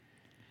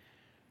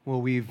Well,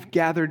 we've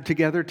gathered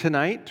together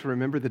tonight to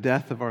remember the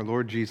death of our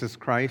Lord Jesus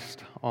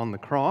Christ on the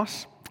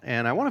cross,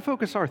 and I want to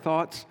focus our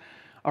thoughts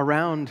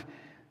around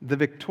the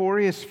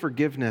victorious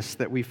forgiveness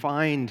that we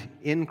find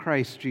in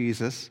Christ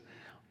Jesus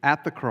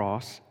at the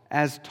cross,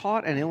 as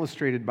taught and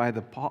illustrated by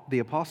the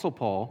Apostle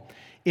Paul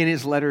in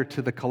his letter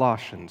to the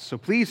Colossians. So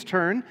please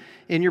turn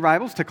in your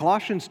Bibles to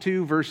Colossians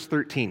 2, verse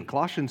 13.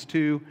 Colossians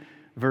 2,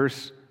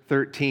 verse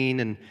 13.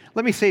 And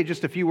let me say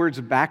just a few words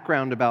of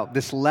background about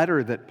this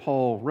letter that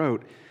Paul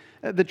wrote.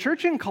 The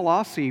church in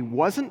Colossae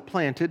wasn't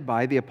planted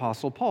by the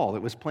Apostle Paul.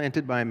 It was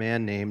planted by a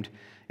man named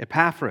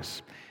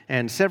Epaphras.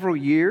 And several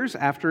years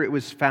after it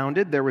was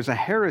founded, there was a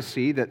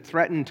heresy that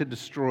threatened to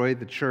destroy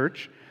the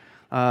church.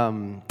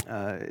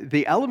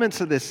 The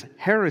elements of this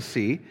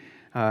heresy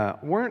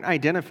weren't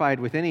identified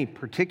with any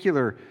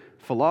particular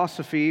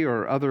philosophy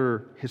or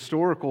other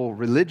historical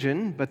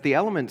religion, but the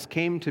elements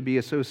came to be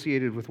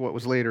associated with what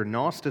was later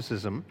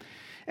Gnosticism.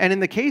 And in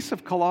the case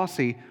of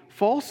Colossae,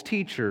 false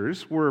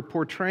teachers were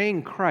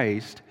portraying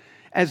Christ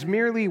as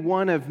merely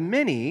one of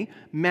many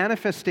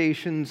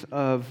manifestations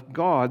of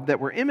God that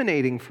were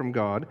emanating from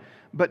God,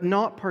 but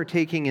not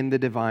partaking in the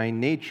divine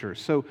nature.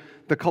 So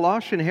the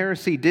Colossian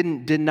heresy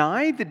didn't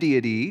deny the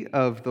deity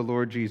of the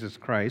Lord Jesus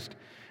Christ,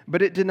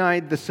 but it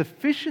denied the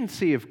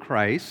sufficiency of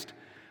Christ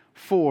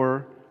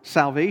for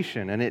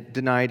salvation, and it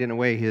denied, in a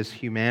way, his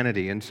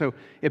humanity. And so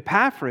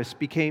Epaphras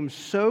became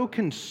so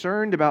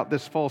concerned about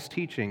this false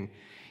teaching,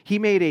 he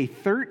made a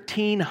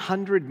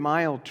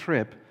 1,300-mile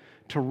trip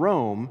to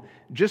Rome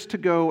just to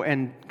go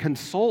and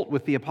consult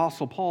with the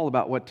Apostle Paul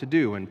about what to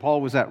do. And Paul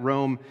was at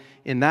Rome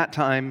in that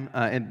time,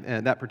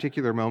 in that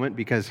particular moment,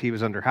 because he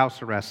was under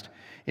house arrest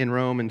in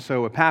Rome. And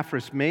so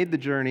Epaphras made the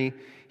journey,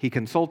 he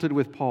consulted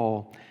with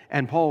Paul,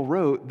 and Paul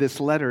wrote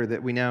this letter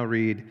that we now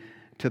read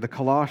to the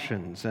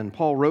Colossians. And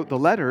Paul wrote the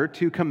letter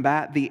to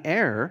combat the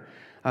error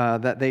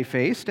that they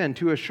faced and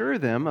to assure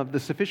them of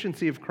the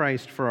sufficiency of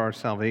Christ for our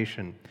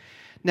salvation.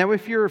 Now,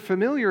 if you're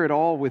familiar at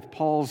all with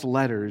Paul's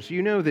letters,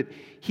 you know that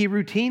he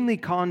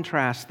routinely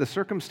contrasts the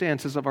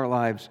circumstances of our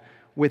lives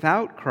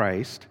without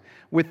Christ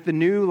with the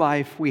new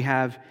life we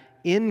have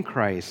in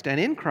Christ. And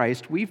in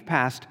Christ, we've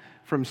passed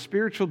from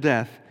spiritual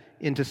death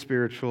into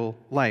spiritual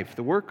life.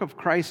 The work of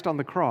Christ on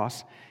the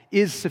cross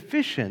is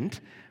sufficient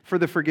for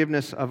the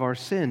forgiveness of our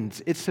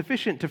sins. It's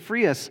sufficient to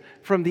free us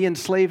from the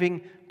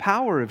enslaving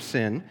power of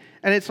sin,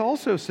 and it's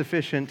also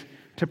sufficient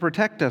to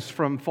protect us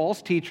from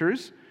false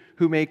teachers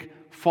who make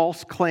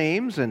false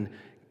claims and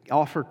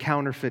offer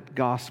counterfeit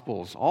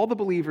gospels. All the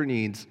believer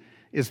needs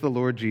is the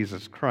Lord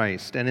Jesus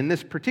Christ. And in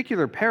this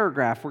particular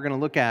paragraph we're going to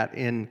look at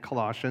in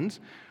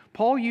Colossians,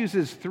 Paul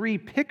uses three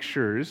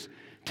pictures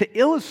to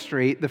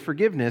illustrate the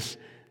forgiveness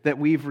that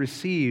we've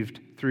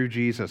received through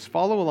Jesus.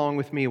 Follow along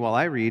with me while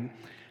I read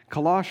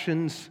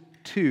Colossians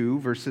 2,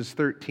 verses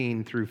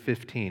 13 through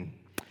 15.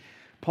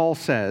 Paul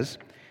says,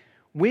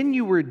 "When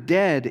you were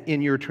dead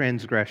in your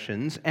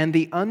transgressions and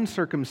the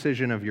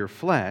uncircumcision of your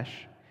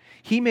flesh,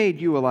 He made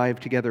you alive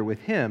together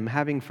with Him,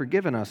 having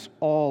forgiven us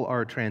all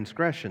our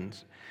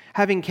transgressions,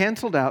 having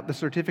canceled out the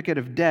certificate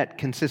of debt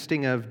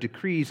consisting of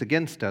decrees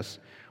against us,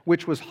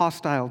 which was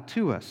hostile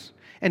to us.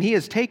 And He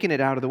has taken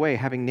it out of the way,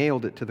 having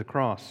nailed it to the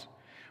cross.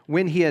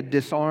 When He had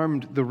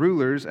disarmed the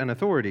rulers and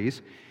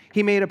authorities,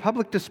 He made a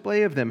public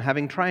display of them,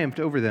 having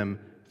triumphed over them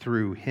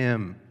through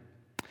Him."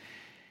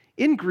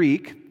 In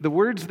Greek, the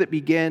words that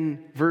begin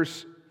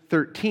verse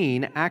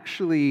 13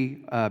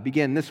 actually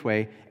begin this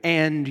way,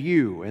 "and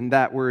you." And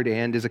that word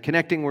 "and" is a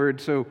connecting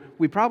word, so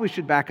we probably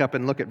should back up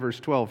and look at verse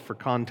 12 for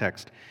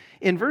context.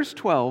 In verse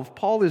 12,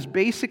 Paul is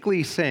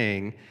basically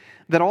saying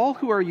that all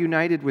who are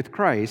united with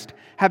Christ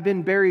have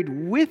been buried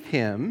with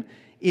Him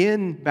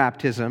in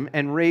baptism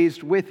and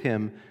raised with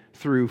Him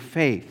through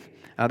faith.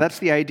 That's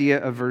the idea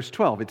of verse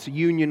 12. It's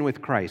union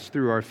with Christ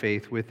through our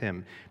faith with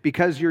Him.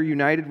 Because you're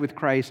united with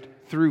Christ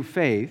through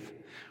faith,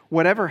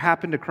 whatever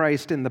happened to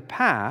Christ in the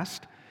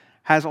past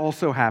has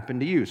also happened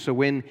to you. So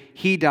when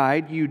He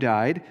died, you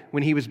died.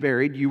 When He was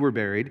buried, you were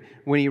buried.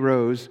 When He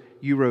rose,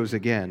 you rose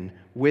again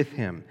with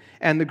Him.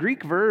 And the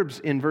Greek verbs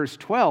in verse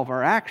 12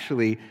 are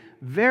actually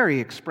very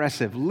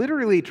expressive.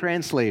 Literally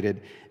translated,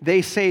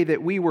 they say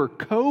that we were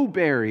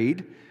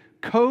co-buried,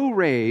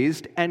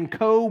 co-raised, and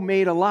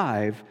co-made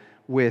alive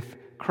with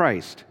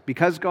Christ.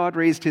 Because God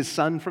raised His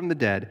Son from the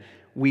dead,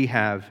 we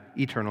have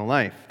eternal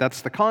life.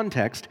 That's the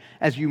context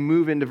as you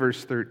move into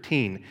verse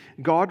 13.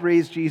 God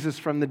raised Jesus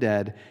from the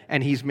dead,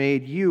 and He's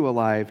made you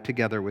alive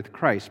together with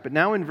Christ. But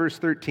now in verse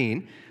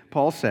 13,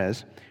 Paul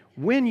says,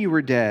 "When you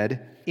were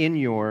dead in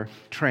your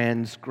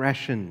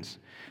transgressions."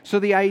 So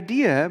the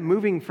idea,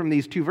 moving from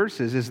these two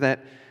verses, is that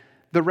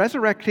the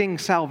resurrecting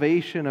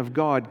salvation of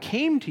God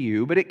came to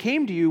you, but it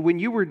came to you when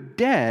you were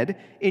dead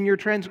in your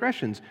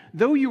transgressions.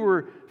 Though you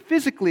were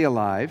physically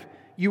alive,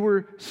 you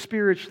were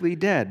spiritually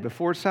dead.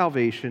 Before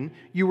salvation,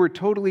 you were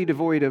totally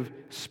devoid of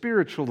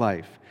spiritual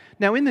life.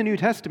 Now, in the New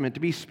Testament, to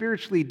be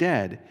spiritually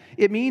dead,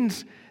 it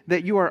means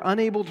that you are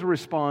unable to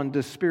respond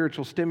to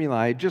spiritual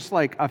stimuli, just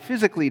like a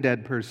physically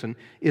dead person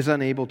is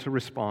unable to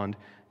respond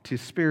to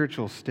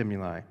spiritual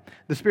stimuli.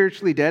 The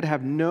spiritually dead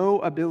have no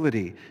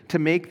ability to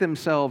make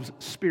themselves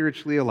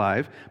spiritually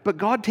alive, but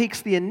God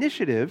takes the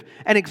initiative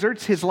and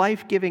exerts his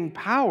life-giving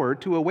power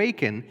to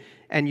awaken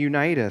and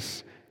unite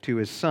us to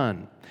his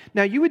Son.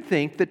 Now, you would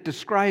think that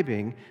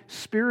describing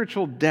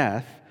spiritual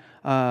death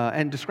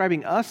and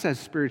describing us as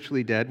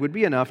spiritually dead would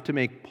be enough to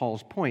make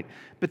Paul's point.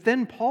 But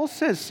then Paul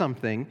says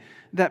something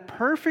that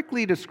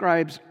perfectly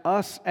describes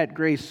us at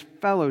Grace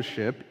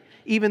Fellowship,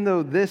 even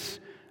though this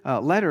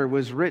letter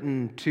was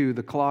written to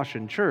the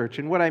Colossian church.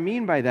 And what I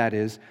mean by that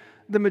is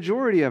the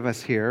majority of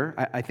us here,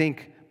 I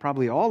think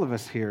probably all of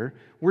us here,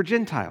 we're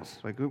Gentiles.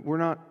 Like we're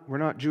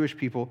not Jewish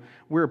people.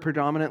 We're a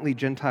predominantly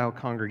Gentile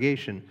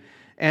congregation.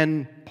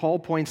 And Paul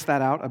points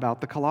that out about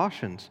the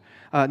Colossians.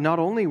 Not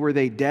only were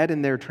they dead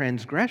in their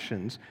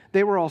transgressions,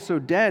 they were also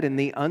dead in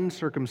the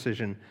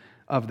uncircumcision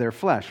of their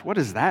flesh. What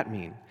does that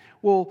mean?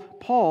 Well,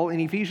 Paul, in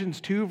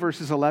Ephesians 2,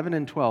 verses 11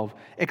 and 12,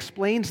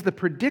 explains the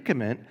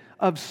predicament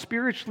of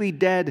spiritually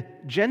dead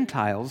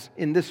Gentiles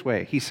in this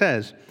way. He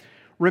says,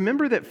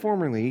 "Remember that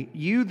formerly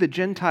you, the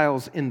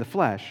Gentiles in the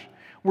flesh,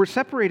 were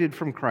separated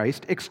from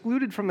Christ,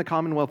 excluded from the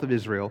commonwealth of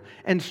Israel,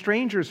 and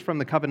strangers from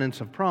the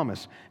covenants of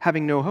promise,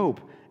 having no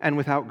hope and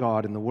without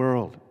God in the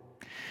world."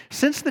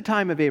 Since the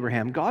time of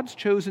Abraham, God's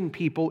chosen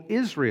people,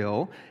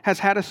 Israel, has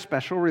had a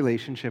special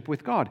relationship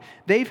with God.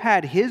 They've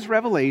had his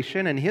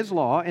revelation and his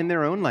law in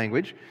their own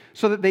language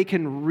so that they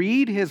can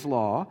read his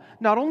law,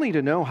 not only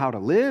to know how to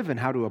live and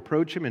how to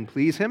approach him and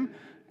please him,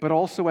 but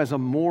also as a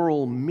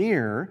moral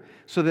mirror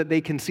so that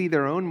they can see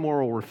their own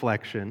moral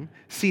reflection,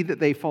 see that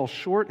they fall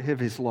short of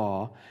his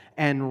law,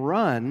 and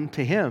run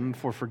to him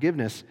for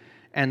forgiveness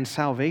and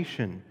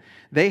salvation.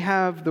 They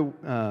have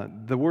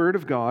the Word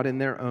of God in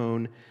their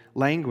own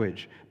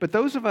language. But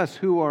those of us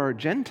who are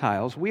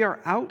Gentiles, we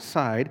are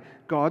outside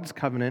God's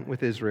covenant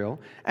with Israel.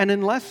 And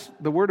unless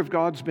the Word of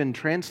God's been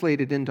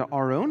translated into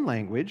our own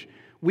language,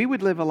 we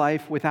would live a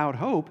life without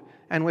hope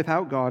and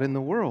without God in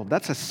the world.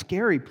 That's a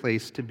scary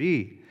place to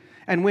be.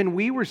 And when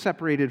we were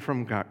separated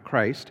from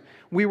Christ,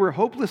 we were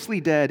hopelessly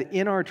dead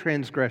in our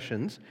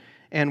transgressions,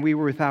 and we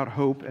were without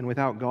hope and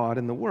without God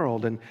in the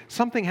world. And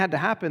something had to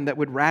happen that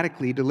would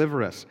radically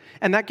deliver us.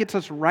 And that gets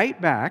us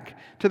right back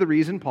to the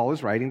reason Paul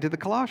is writing to the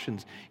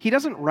Colossians. He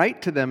doesn't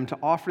write to them to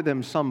offer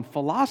them some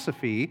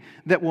philosophy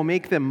that will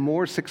make them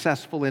more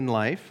successful in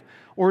life,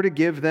 or to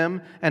give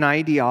them an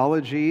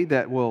ideology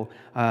that will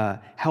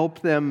help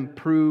them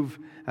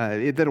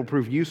that'll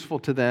prove useful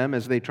to them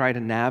as they try to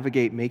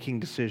navigate making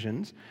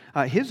decisions.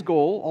 His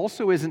goal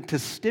also isn't to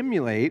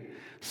stimulate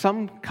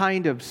some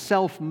kind of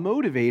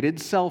self-motivated,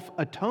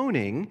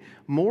 self-atoning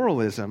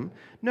moralism.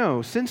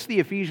 No, since the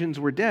Ephesians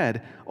were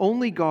dead,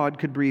 only God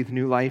could breathe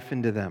new life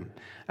into them.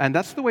 And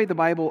that's the way the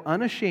Bible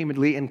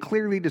unashamedly and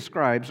clearly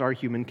describes our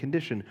human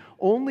condition.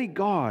 Only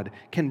God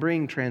can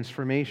bring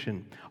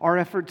transformation. Our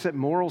efforts at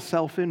moral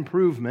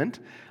self-improvement,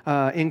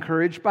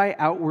 encouraged by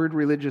outward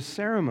religious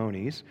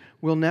ceremonies,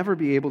 will never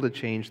be able to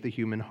change the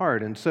human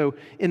heart. And so,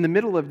 in the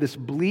middle of this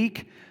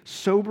bleak,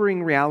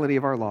 sobering reality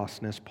of our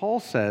lostness, Paul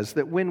says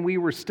that when we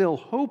were still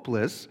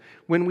hopeless,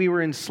 when we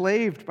were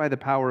enslaved by the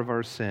power of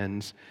our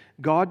sins,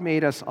 God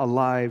made us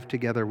alive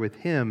together with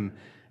him,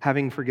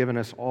 having forgiven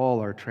us all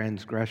our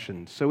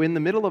transgressions. So in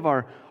the middle of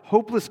our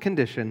hopeless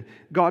condition,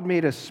 God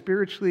made us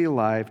spiritually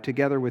alive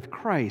together with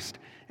Christ,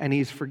 and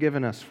he's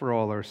forgiven us for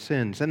all our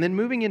sins. And then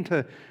moving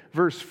into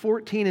verse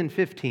 14 and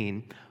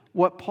 15,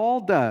 what Paul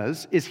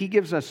does is he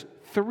gives us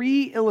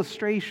three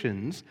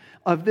illustrations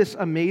of this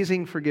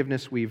amazing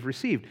forgiveness we've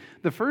received.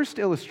 The first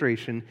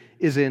illustration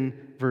is in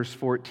verse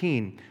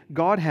 14.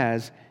 God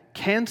has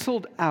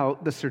canceled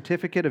out the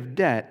certificate of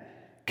debt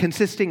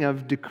consisting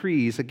of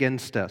decrees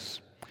against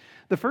us.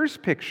 The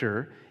first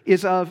picture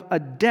is of a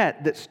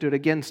debt that stood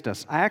against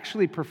us. I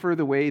actually prefer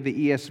the way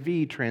the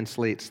ESV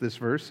translates this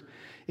verse.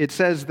 It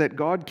says that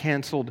God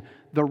canceled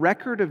the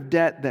record of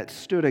debt that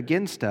stood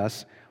against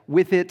us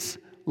with its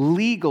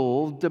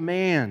legal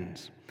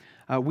demands.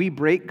 We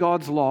break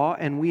God's law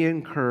and we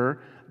incur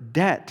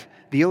debt.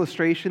 The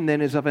illustration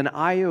then is of an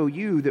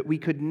IOU that we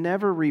could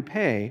never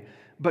repay,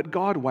 but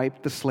God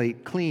wiped the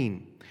slate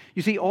clean.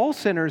 You see, all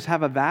sinners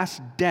have a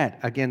vast debt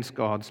against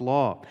God's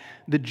law.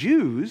 The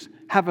Jews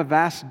have a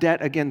vast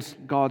debt against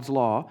God's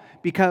law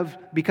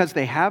because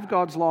they have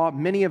God's law.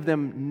 Many of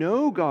them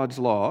know God's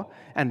law,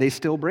 and they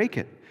still break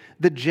it.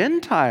 The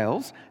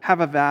Gentiles have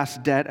a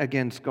vast debt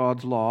against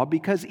God's law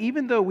because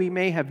even though we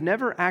may have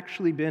never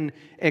actually been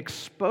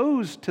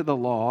exposed to the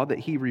law that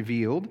he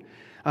revealed,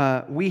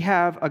 we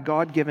have a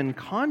God-given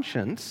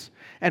conscience,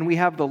 and we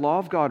have the law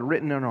of God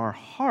written in our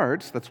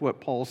hearts. That's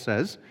what Paul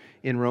says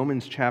in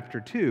Romans chapter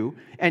 2,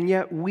 and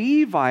yet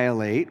we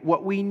violate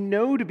what we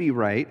know to be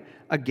right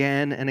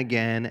again and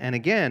again and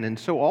again. And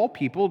so all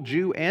people,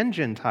 Jew and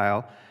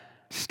Gentile,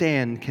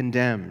 stand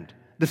condemned.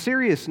 The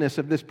seriousness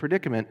of this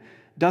predicament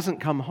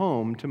doesn't come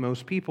home to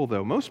most people,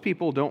 though. Most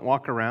people don't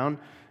walk around,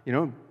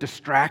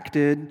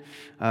 distracted,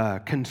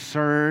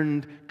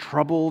 concerned,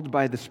 troubled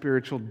by the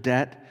spiritual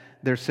debt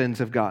their sins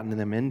have gotten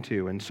them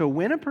into. And so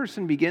when a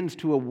person begins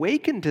to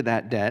awaken to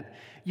that debt,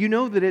 you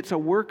know that it's a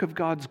work of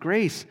God's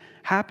grace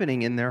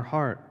happening in their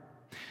heart.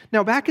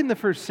 Now, back in the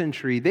first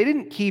century, they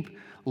didn't keep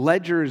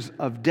ledgers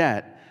of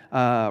debt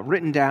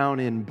written down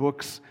in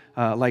books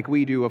like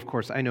we do. Of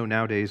course, I know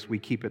nowadays we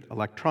keep it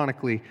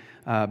electronically,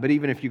 but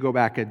even if you go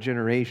back a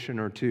generation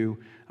or two,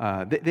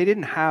 they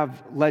didn't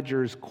have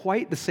ledgers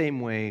quite the same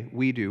way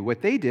we do.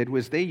 What they did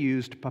was they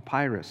used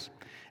papyrus,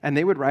 and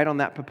they would write on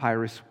that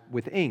papyrus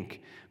with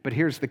ink. But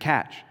here's the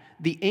catch.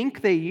 The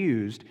ink they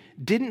used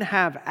didn't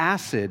have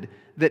acid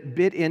that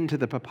bit into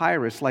the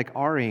papyrus like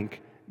our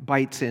ink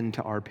bites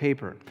into our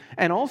paper.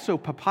 And also,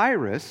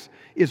 papyrus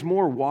is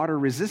more water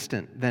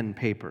resistant than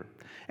paper.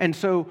 And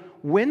so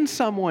when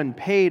someone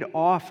paid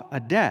off a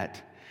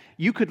debt,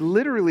 you could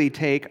literally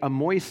take a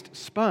moist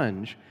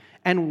sponge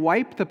and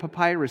wipe the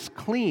papyrus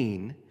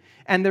clean,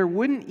 and there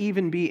wouldn't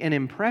even be an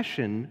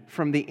impression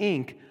from the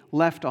ink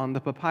left on the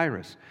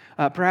papyrus.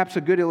 Perhaps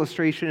a good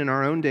illustration in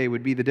our own day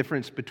would be the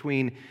difference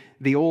between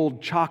the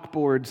old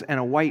chalkboards and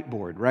a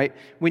whiteboard, right?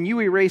 When you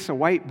erase a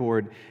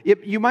whiteboard,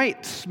 you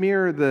might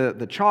smear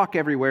the chalk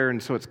everywhere,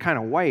 and so it's kind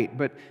of white,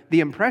 but the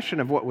impression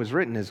of what was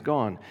written is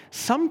gone.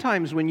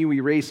 Sometimes when you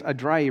erase a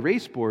dry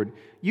erase board,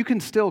 you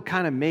can still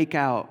kind of make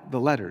out the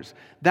letters.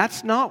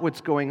 That's not what's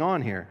going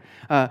on here.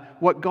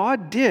 What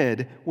God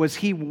did was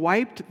He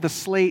wiped the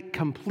slate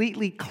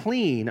completely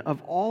clean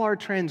of all our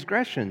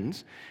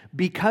transgressions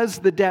because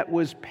the debt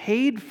was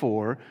paid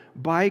for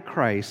by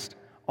Christ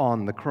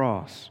on the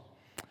cross.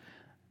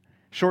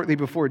 Shortly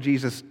before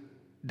Jesus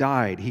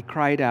died, He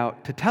cried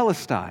out,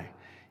 "Tetelestai,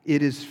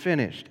 it is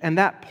finished." And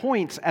that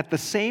points at the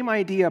same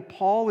idea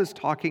Paul is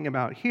talking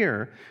about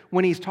here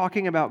when he's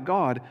talking about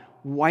God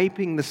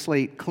wiping the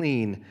slate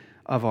clean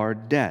of our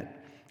debt.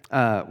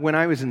 When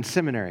I was in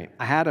seminary,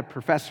 I had a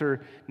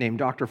professor named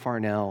Dr.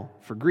 Farnell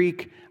for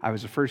Greek. I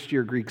was a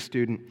first-year Greek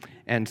student,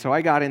 and so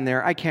I got in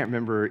there. I can't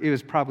remember. It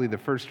was probably the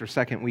first or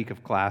second week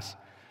of class,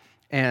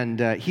 and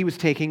he was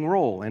taking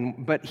roll.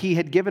 But he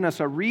had given us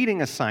a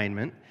reading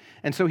assignment,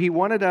 and so he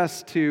wanted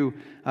us to,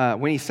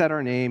 when he said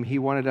our name, he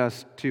wanted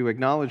us to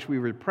acknowledge we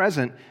were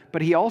present,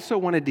 but he also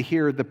wanted to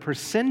hear the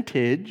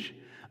percentage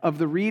of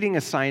the reading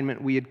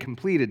assignment we had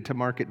completed to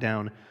mark it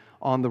down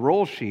on the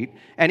roll sheet.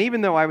 And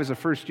even though I was a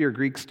first-year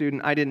Greek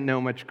student, I didn't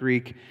know much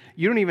Greek.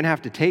 You don't even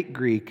have to take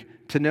Greek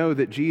to know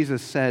that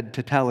Jesus said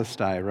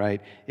tetelestai,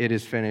 right? It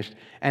is finished.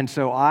 And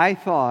so I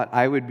thought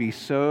I would be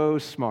so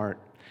smart.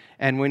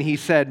 And when he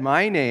said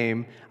my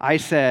name, I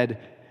said,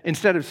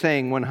 instead of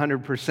saying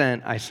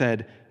 100%, I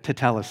said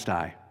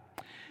tetelestai.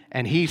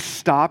 And he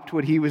stopped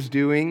what he was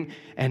doing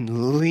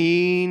and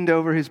leaned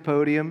over his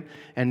podium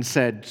and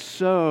said,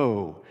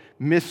 "So,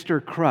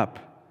 Mr. Krupp,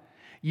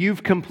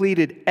 you've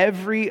completed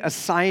every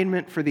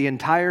assignment for the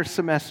entire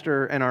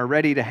semester and are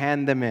ready to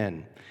hand them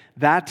in.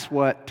 That's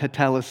what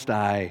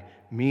tetelestai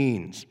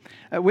means."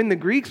 When the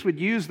Greeks would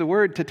use the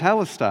word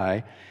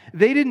tetelestai,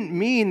 they didn't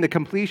mean the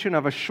completion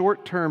of a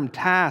short-term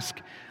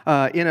task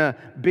in a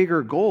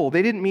bigger goal.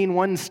 They didn't mean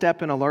one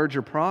step in a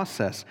larger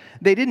process.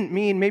 They didn't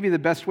mean, maybe the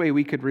best way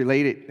we could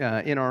relate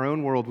it in our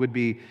own world would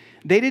be,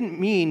 they didn't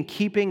mean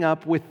keeping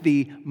up with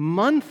the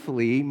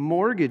monthly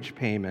mortgage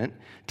payment.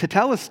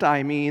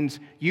 Tetelestai means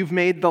you've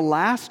made the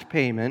last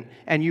payment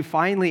and you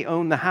finally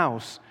own the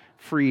house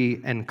free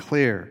and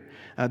clear.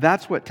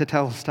 That's what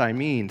tetelestai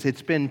means.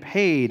 It's been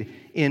paid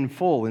in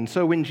full. And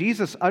so when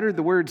Jesus uttered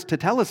the words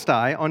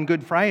tetelestai on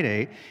Good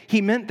Friday, he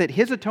meant that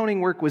his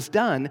atoning work was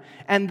done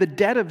and the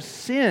debt of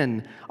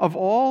sin of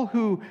all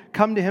who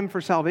come to him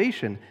for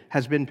salvation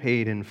has been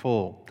paid in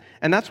full.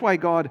 And that's why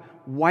God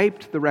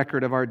wiped the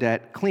record of our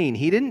debt clean.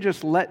 He didn't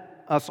just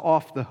let us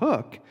off the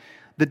hook.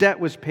 The debt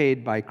was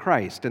paid by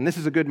Christ. And this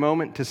is a good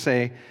moment to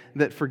say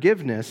that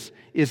forgiveness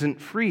isn't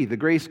free. The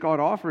grace God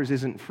offers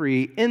isn't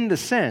free in the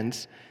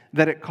sense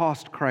that it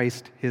cost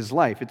Christ his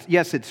life.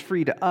 Yes, it's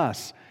free to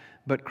us,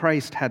 but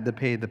Christ had to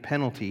pay the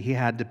penalty. He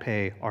had to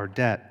pay our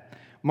debt.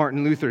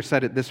 Martin Luther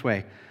said it this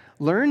way: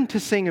 "Learn to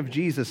sing of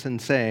Jesus and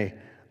say,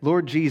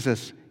 'Lord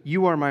Jesus,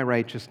 you are my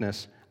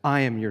righteousness. I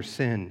am your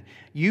sin.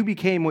 You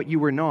became what you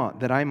were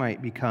not, that I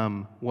might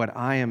become what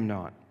I am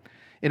not.'"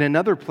 In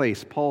another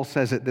place, Paul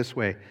says it this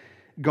way: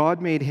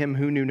 "God made him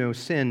who knew no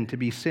sin to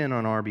be sin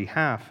on our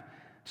behalf,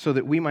 so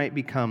that we might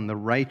become the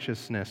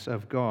righteousness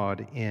of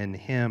God in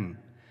him."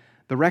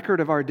 The record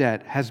of our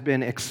debt has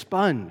been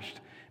expunged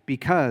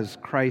because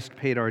Christ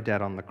paid our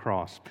debt on the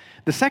cross.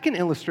 The second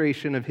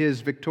illustration of his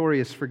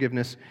victorious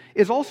forgiveness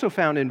is also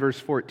found in verse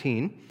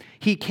 14.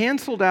 He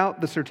canceled out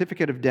the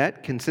certificate of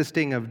debt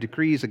consisting of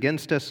decrees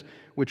against us,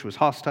 which was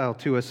hostile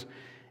to us,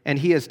 and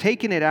he has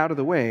taken it out of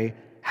the way,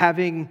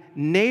 having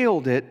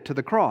nailed it to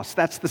the cross.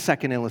 That's the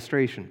second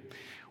illustration.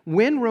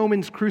 When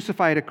Romans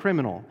crucified a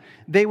criminal,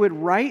 they would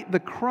write the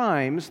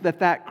crimes that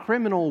that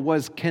criminal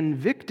was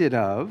convicted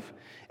of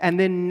and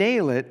then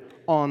nail it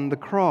on the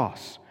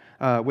cross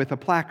with a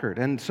placard.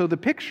 And so the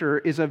picture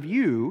is of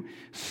you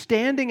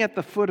standing at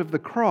the foot of the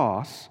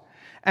cross,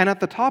 and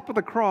at the top of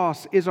the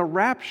cross is a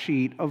rap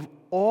sheet of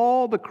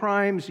all the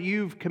crimes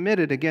you've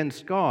committed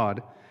against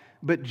God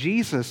but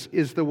Jesus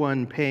is the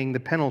one paying the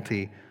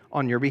penalty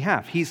on your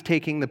behalf. He's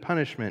taking the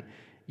punishment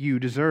you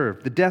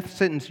deserve. The death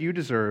sentence you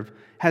deserve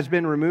has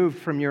been removed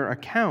from your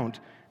account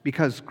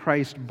because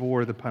Christ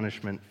bore the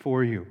punishment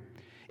for you.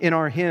 In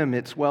our hymn,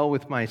 It's Well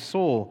With My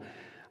Soul,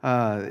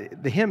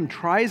 the hymn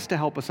tries to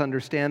help us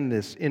understand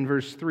this in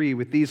verse 3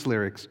 with these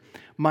lyrics.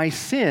 My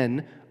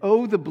sin,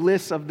 oh, the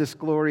bliss of this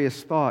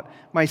glorious thought,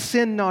 my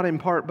sin not in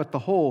part but the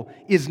whole,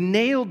 is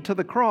nailed to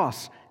the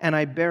cross, and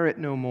I bear it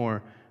no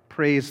more.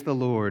 Praise the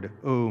Lord,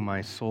 oh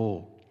my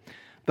soul.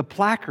 The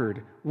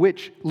placard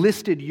which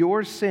listed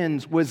your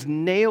sins was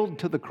nailed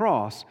to the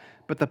cross,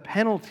 but the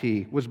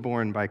penalty was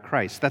borne by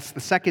Christ. That's the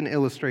second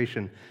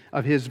illustration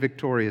of his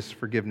victorious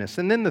forgiveness.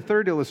 And then the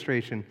third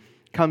illustration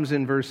comes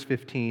in verse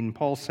 15.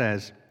 Paul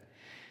says,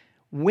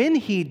 when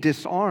he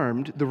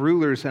disarmed the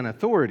rulers and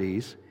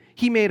authorities,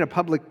 he made a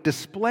public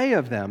display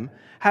of them,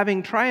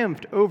 having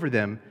triumphed over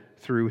them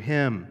through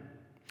him.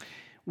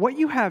 What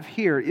you have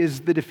here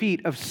is the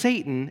defeat of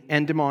Satan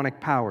and demonic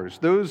powers.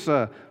 Those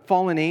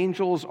fallen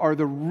angels are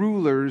the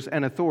rulers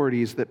and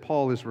authorities that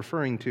Paul is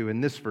referring to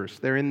in this verse.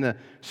 They're in the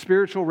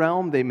spiritual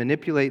realm. They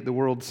manipulate the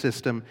world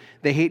system.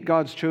 They hate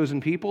God's chosen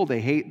people.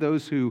 They hate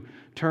those who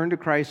turn to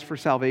Christ for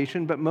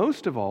salvation. But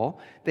most of all,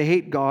 they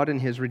hate God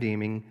and his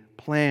redeeming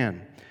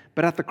plan.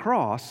 But at the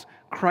cross,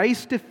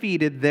 Christ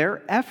defeated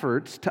their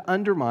efforts to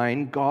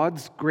undermine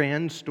God's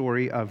grand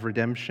story of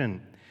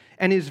redemption.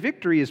 And his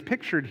victory is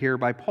pictured here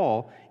by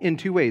Paul in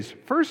two ways.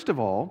 First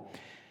of all,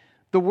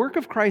 the work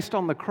of Christ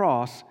on the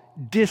cross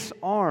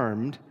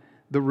disarmed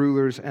the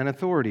rulers and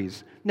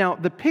authorities. Now,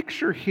 the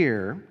picture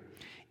here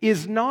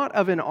is not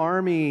of an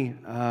army,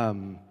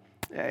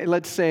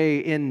 let's say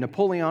in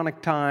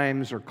Napoleonic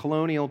times or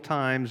colonial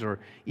times or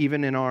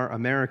even in our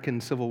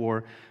American Civil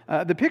War.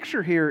 The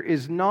picture here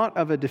is not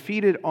of a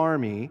defeated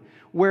army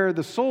where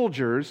the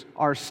soldiers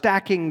are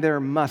stacking their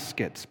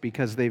muskets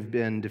because they've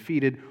been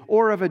defeated,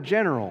 or of a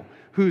general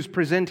who's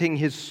presenting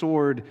his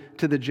sword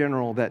to the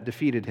general that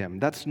defeated him.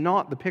 That's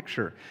not the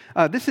picture.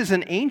 This is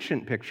an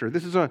ancient picture.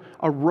 This is a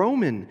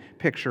Roman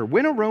picture.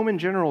 When a Roman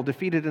general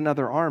defeated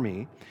another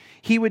army,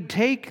 he would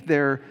take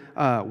their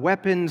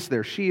weapons,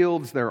 their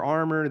shields, their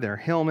armor, their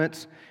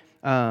helmets.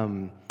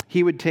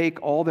 He would take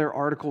all their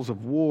articles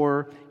of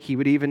war. He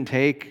would even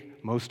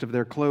take most of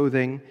their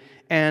clothing.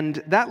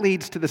 And that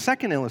leads to the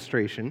second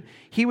illustration.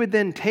 He would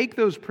then take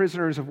those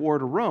prisoners of war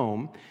to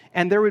Rome,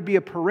 and there would be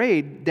a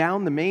parade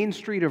down the main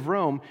street of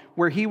Rome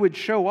where he would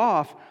show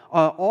off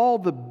all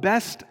the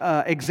best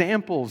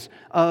examples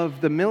of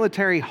the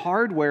military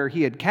hardware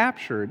he had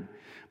captured,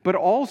 but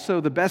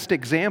also the best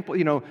example,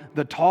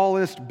 the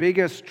tallest,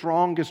 biggest,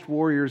 strongest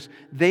warriors,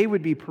 they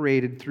would be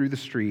paraded through the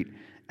street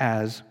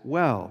as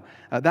well.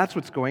 That's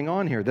what's going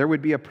on here. There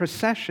would be a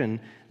procession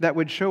that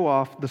would show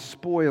off the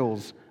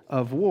spoils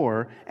of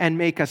war and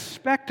make a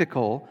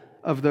spectacle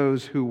of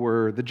those who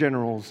were the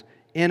general's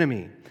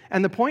enemy.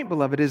 And the point,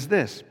 beloved, is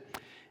this.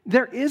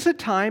 There is a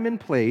time and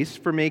place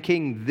for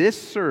making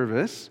this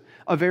service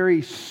a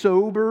very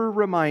sober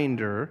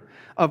reminder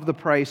of the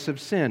price of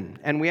sin.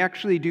 And we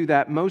actually do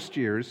that most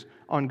years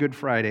on Good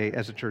Friday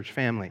as a church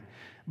family.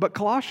 But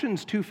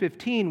Colossians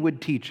 2:15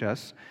 would teach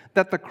us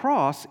that the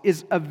cross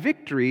is a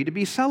victory to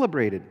be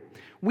celebrated.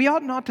 We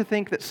ought not to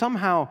think that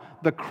somehow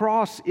the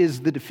cross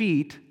is the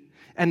defeat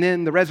and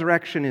then the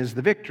resurrection is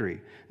the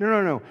victory.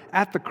 No.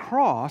 At the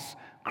cross,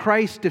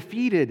 Christ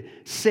defeated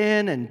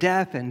sin and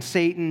death and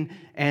Satan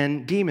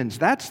and demons.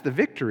 That's the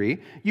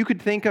victory. You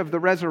could think of the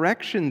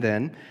resurrection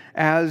then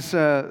as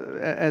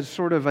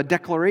sort of a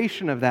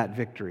declaration of that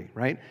victory,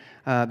 right?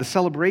 The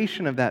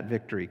celebration of that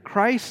victory.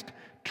 Christ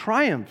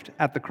triumphed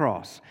at the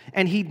cross,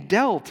 and he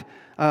dealt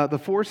the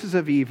forces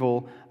of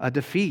evil a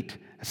defeat.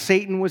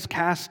 Satan was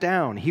cast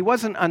down. He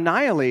wasn't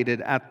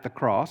annihilated at the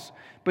cross,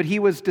 but he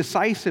was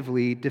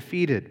decisively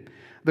defeated.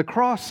 The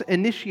cross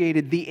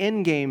initiated the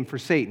end game for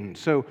Satan.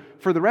 So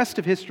for the rest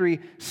of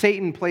history,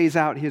 Satan plays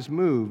out his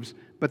moves,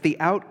 but the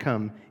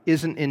outcome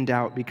isn't in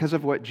doubt because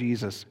of what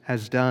Jesus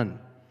has done.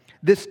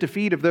 This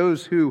defeat of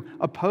those who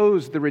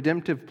opposed the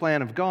redemptive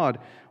plan of God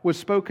was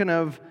spoken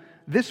of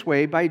this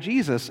way by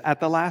Jesus at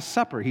the Last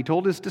Supper. He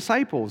told his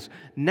disciples,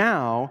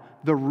 now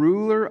the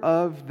ruler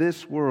of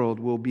this world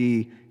will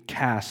be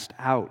cast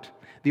out.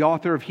 The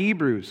author of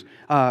Hebrews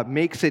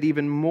makes it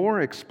even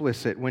more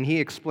explicit when he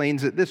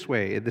explains it this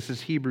way. This is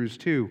Hebrews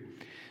 2.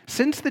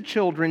 Since the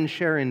children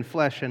share in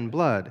flesh and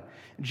blood,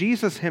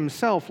 Jesus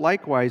himself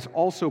likewise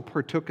also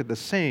partook of the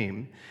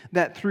same,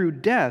 that through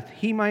death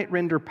he might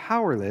render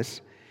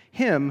powerless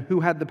him who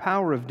had the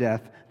power of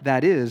death,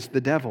 that is,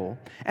 the devil,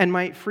 and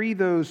might free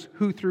those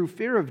who through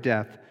fear of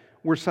death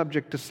were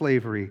subject to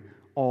slavery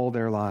all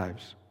their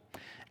lives.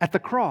 At the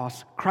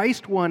cross,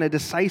 Christ won a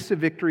decisive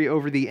victory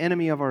over the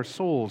enemy of our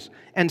souls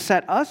and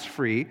set us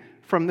free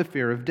from the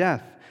fear of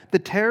death. The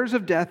terrors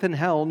of death and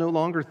hell no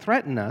longer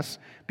threaten us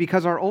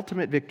because our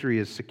ultimate victory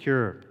is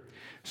secure.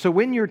 So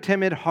when your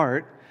timid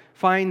heart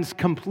finds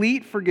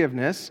complete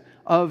forgiveness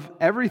of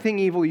everything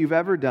evil you've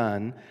ever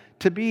done,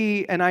 to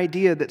be an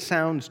idea that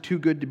sounds too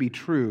good to be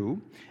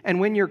true, and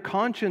when your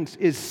conscience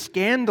is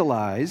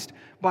scandalized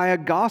by a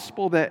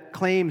gospel that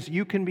claims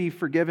you can be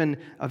forgiven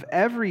of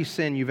every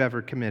sin you've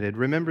ever committed,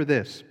 remember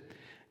this: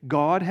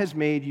 God has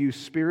made you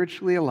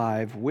spiritually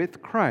alive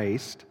with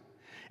Christ,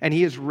 and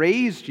He has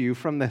raised you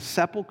from the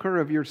sepulcher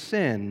of your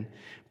sin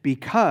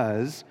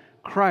because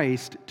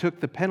Christ took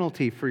the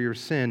penalty for your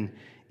sin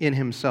in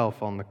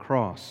Himself on the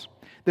cross.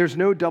 There's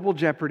no double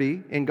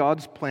jeopardy in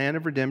God's plan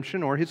of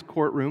redemption or His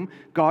courtroom.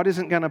 God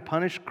isn't going to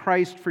punish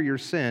Christ for your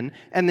sin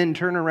and then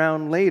turn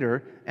around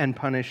later and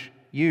punish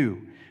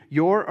you.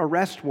 Your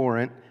arrest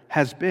warrant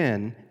has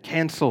been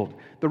canceled.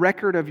 The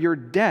record of your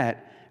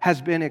debt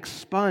has been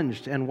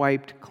expunged and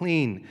wiped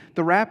clean.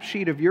 The rap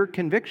sheet of your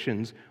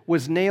convictions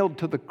was nailed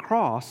to the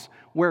cross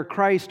where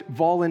Christ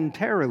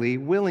voluntarily,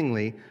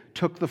 willingly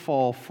took the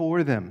fall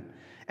for them.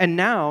 And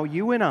now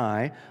you and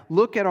I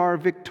look at our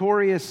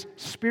victorious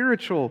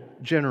spiritual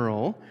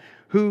general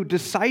who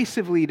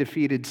decisively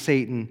defeated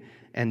Satan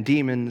and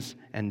demons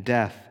and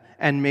death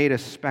and made a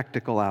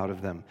spectacle out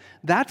of them.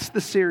 That's the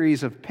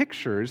series of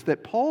pictures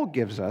that Paul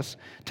gives us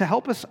to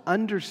help us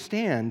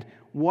understand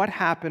what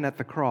happened at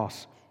the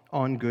cross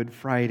on Good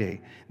Friday.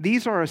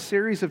 These are a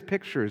series of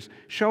pictures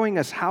showing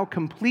us how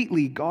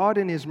completely God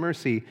in His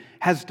mercy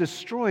has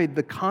destroyed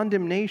the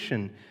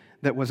condemnation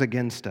that was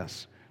against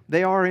us.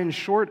 They are, in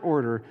short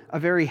order, a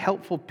very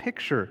helpful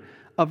picture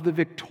of the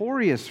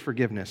victorious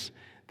forgiveness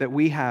that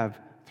we have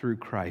through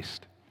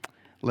Christ.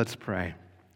 Let's pray.